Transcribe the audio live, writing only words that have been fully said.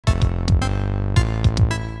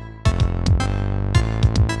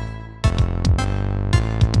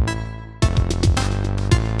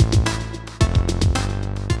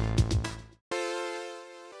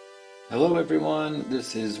everyone,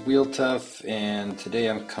 this is Wheel Tough, and today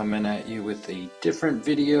I'm coming at you with a different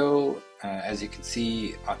video. As you can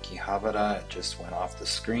see, Akihabara just went off the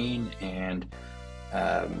screen, and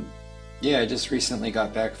I just recently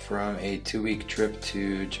got back from a 2-week trip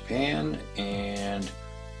to Japan, and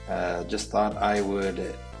just thought I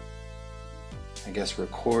would,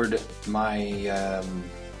 record my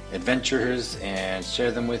adventures and share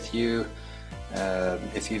them with you.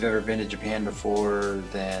 If you've ever been to Japan before,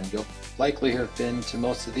 then you'll likely have been to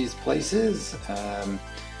most of these places.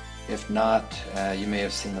 If not, you may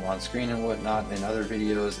have seen them on screen and whatnot in other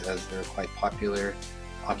videos, as they're quite popular.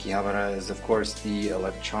 Akihabara is of course the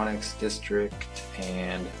electronics district,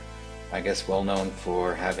 and I guess well known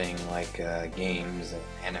for having games and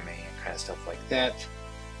anime and kind of stuff like that.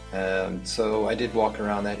 So I did walk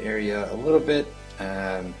around that area a little bit.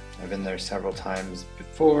 I've been there several times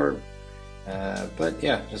before. But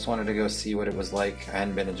yeah, just wanted to go see what it was like. I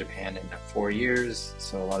hadn't been to Japan in 4 years,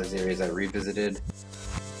 so a lot of these areas I revisited.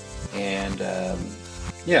 And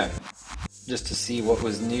just to see what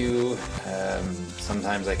was new.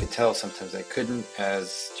 Sometimes I could tell, sometimes I couldn't,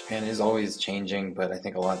 as Japan is always changing, but I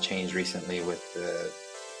think a lot changed recently with the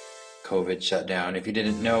COVID shutdown. If you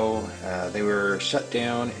didn't know, they were shut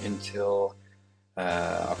down until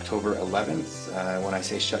October 11th. When I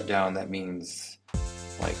say shut down, that means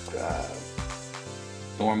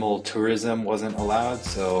normal tourism wasn't allowed,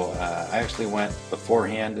 so I actually went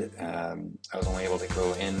beforehand. I was only able to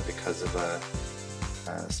go in because of a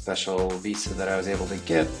special visa that I was able to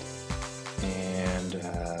get. And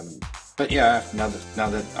but yeah, now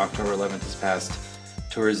that October 11th has passed,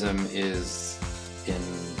 tourism is in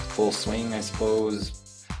full swing, I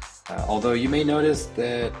suppose. Although you may notice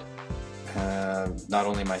that not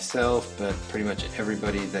only myself, but pretty much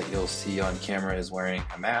everybody that you'll see on camera is wearing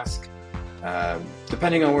a mask.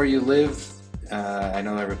 Depending on where you live, I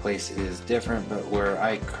know every place is different, but where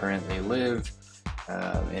I currently live,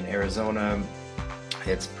 in Arizona,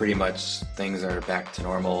 it's pretty much things are back to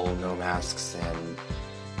normal, no masks,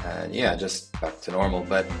 and just back to normal.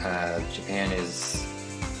 But Japan is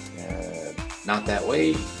not that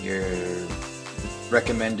way. You're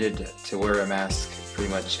recommended to wear a mask pretty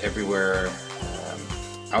much everywhere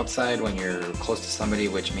outside when you're close to somebody,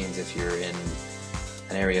 which means if you're in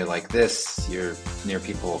an area like this, you're near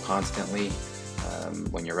people constantly.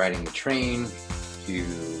 When you're riding the train,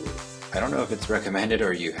 I don't know if it's recommended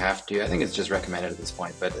or you have to. I think it's just recommended at this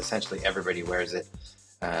point, but essentially everybody wears it,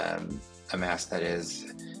 a mask that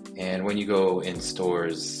is. And when you go in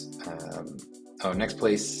stores, next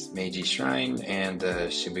place, Meiji Shrine and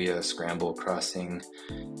Shibuya Scramble Crossing.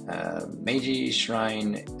 Meiji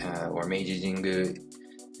Shrine, or Meiji Jingu,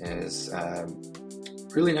 is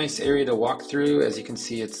really nice area to walk through. As you can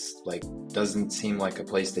see, it's doesn't seem like a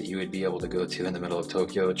place that you would be able to go to in the middle of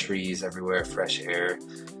Tokyo. Trees everywhere, fresh air.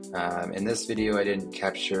 In this video I didn't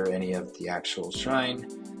capture any of the actual shrine,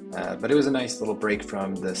 but it was a nice little break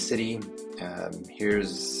from the city.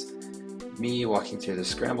 Here's me walking through the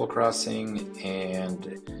Scramble Crossing,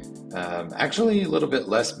 and actually a little bit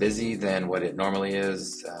less busy than what it normally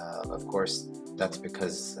is. Of course, that's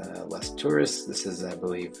because less tourists. This is, I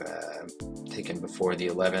believe, taken before the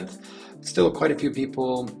 11th. Still quite a few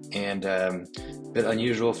people, and a bit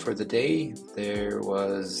unusual for the day. There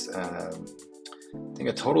was, I think,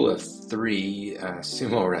 a total of 3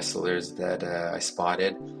 sumo wrestlers that I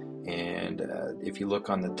spotted. And if you look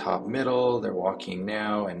on the top middle, they're walking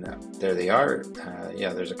now, and there they are.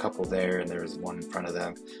 There's a couple there, and there's one in front of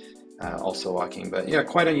them also walking. But yeah,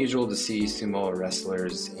 quite unusual to see sumo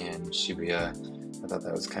wrestlers in Shibuya. I thought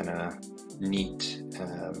that was kind of neat.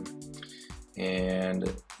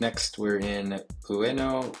 And next we're in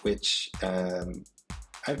Ueno, which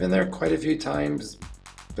I've been there quite a few times,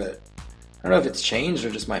 but I don't know if it's changed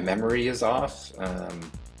or just my memory is off.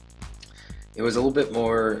 It was a little bit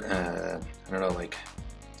more, I don't want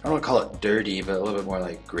to call it dirty, but a little bit more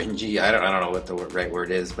gringy. I don't know what the right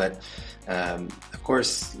word is, but of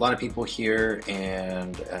course, a lot of people here,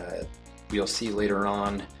 and you'll see later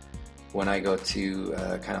on when I go to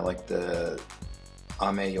the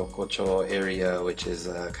Ame Yokocho area, which is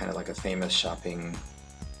kind of like a famous shopping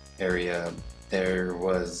area. There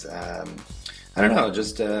was,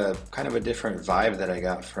 just kind of a different vibe that I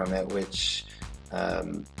got from it, which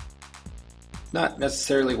not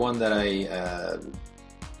necessarily one that I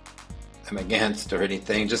am against or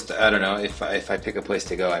anything. Just, I don't know, if I pick a place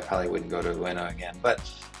to go, I probably wouldn't go to Ueno again. But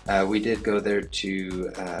we did go there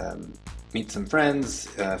to meet some friends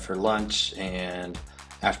for lunch, and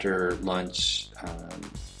after lunch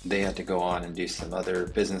they had to go on and do some other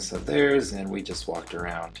business of theirs, and we just walked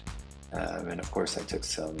around. And of course I took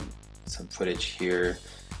some footage here.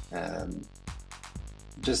 um,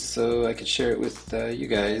 just so I could share it with you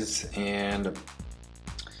guys. And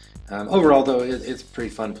overall, though, it's a pretty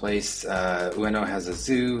fun place. Ueno has a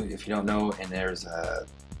zoo, if you don't know, and there's a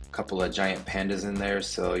couple of giant pandas in there.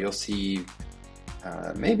 So you'll see,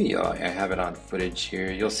 maybe I have it on footage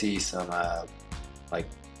here. You'll see some like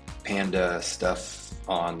panda stuff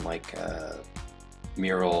on like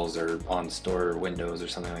murals or on store windows or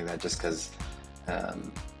something like that, just because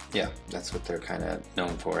yeah, that's what they're kind of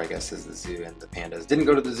known for, I guess, is the zoo and the pandas. Didn't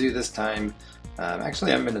go to the zoo this time.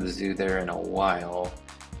 Actually, I haven't been to the zoo there in a while,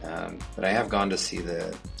 but I have gone to see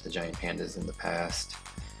the giant pandas in the past.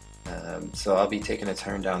 So I'll be taking a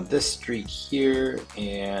turn down this street here,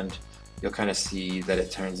 and you'll kind of see that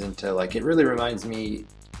it turns into, like, it really reminds me,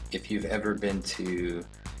 if you've ever been to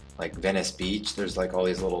like Venice Beach, there's like all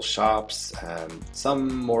these little shops.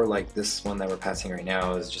 Some more like this one that we're passing right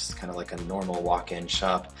now is just kind of like a normal walk-in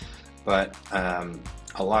shop. But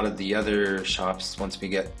a lot of the other shops, once we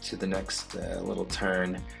get to the next little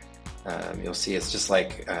turn, you'll see it's just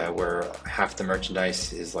like where half the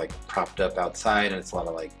merchandise is like propped up outside, and it's a lot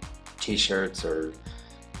of like t-shirts or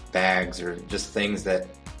bags or just things that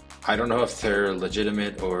I don't know if they're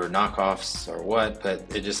legitimate or knockoffs or what, but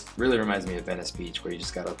it just really reminds me of Venice Beach, where you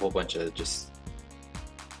just got a whole bunch of just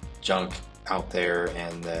junk out there,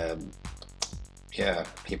 and yeah,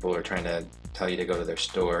 people are trying to tell you to go to their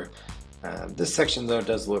store. This section, though,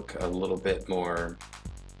 does look a little bit more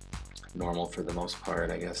normal for the most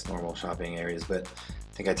part, I guess, normal shopping areas, but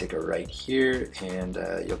I think I take a right here, and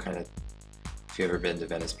you'll kind of, if you've ever been to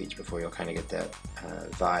Venice Beach before, you'll kind of get that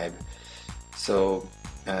vibe. So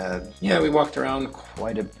yeah, we walked around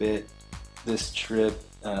quite a bit this trip.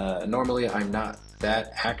 Normally I'm not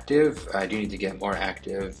that active. I do need to get more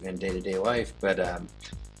active in day-to-day life, but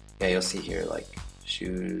yeah, you'll see here like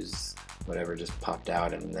shoes, whatever, just popped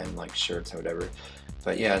out, and then like shirts or whatever.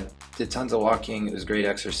 But yeah, did tons of walking. It was great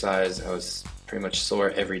exercise. I was pretty much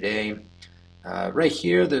sore every day. Right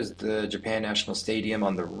here, there's the Japan National Stadium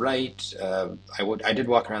on the right. I did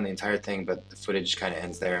walk around the entire thing, but the footage kind of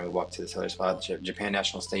ends there, and we walked to this other spot. Japan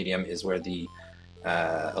National Stadium is where the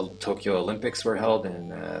Tokyo Olympics were held,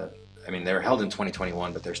 and I mean, they were held in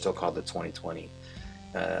 2021, but they're still called the 2020.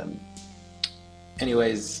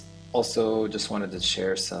 Anyways, also just wanted to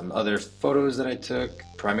share some other photos that I took.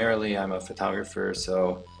 Primarily, I'm a photographer,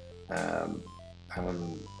 so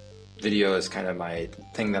video is kind of my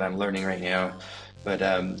thing that I'm learning right now. But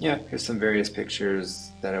yeah, here's some various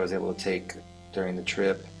pictures that I was able to take during the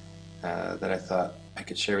trip that I thought I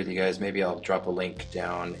could share with you guys. Maybe I'll drop a link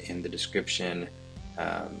down in the description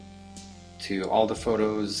to all the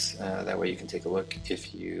photos. That way you can take a look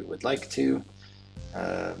if you would like to.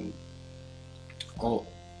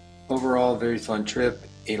 Overall, very fun trip.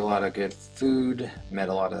 Ate a lot of good food, met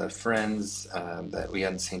a lot of friends that we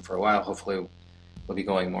hadn't seen for a while. Hopefully we'll be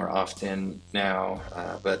going more often now,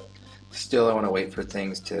 but still I want to wait for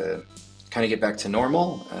things to kind of get back to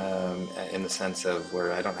normal, in the sense of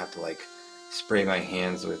where I don't have to like spray my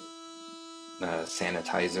hands with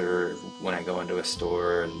sanitizer when I go into a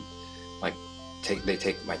store, and like they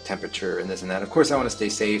take my temperature and this and that. Of course I want to stay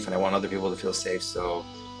safe, and I want other people to feel safe, so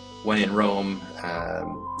when in Rome,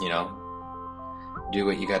 you know, do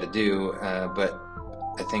what you got to do, but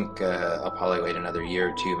I think I'll probably wait another year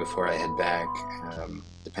or two before I head back,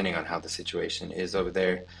 depending on how the situation is over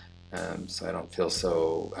there, so I don't feel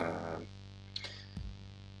so,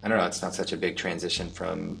 I don't know, it's not such a big transition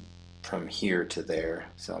from here to there.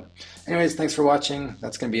 So anyways, thanks for watching.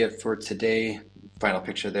 That's going to be it for today. Final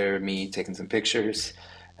picture there, me taking some pictures.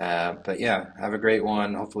 But yeah, have a great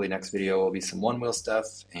one. Hopefully next video will be some one-wheel stuff,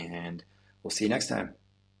 and we'll see you next time.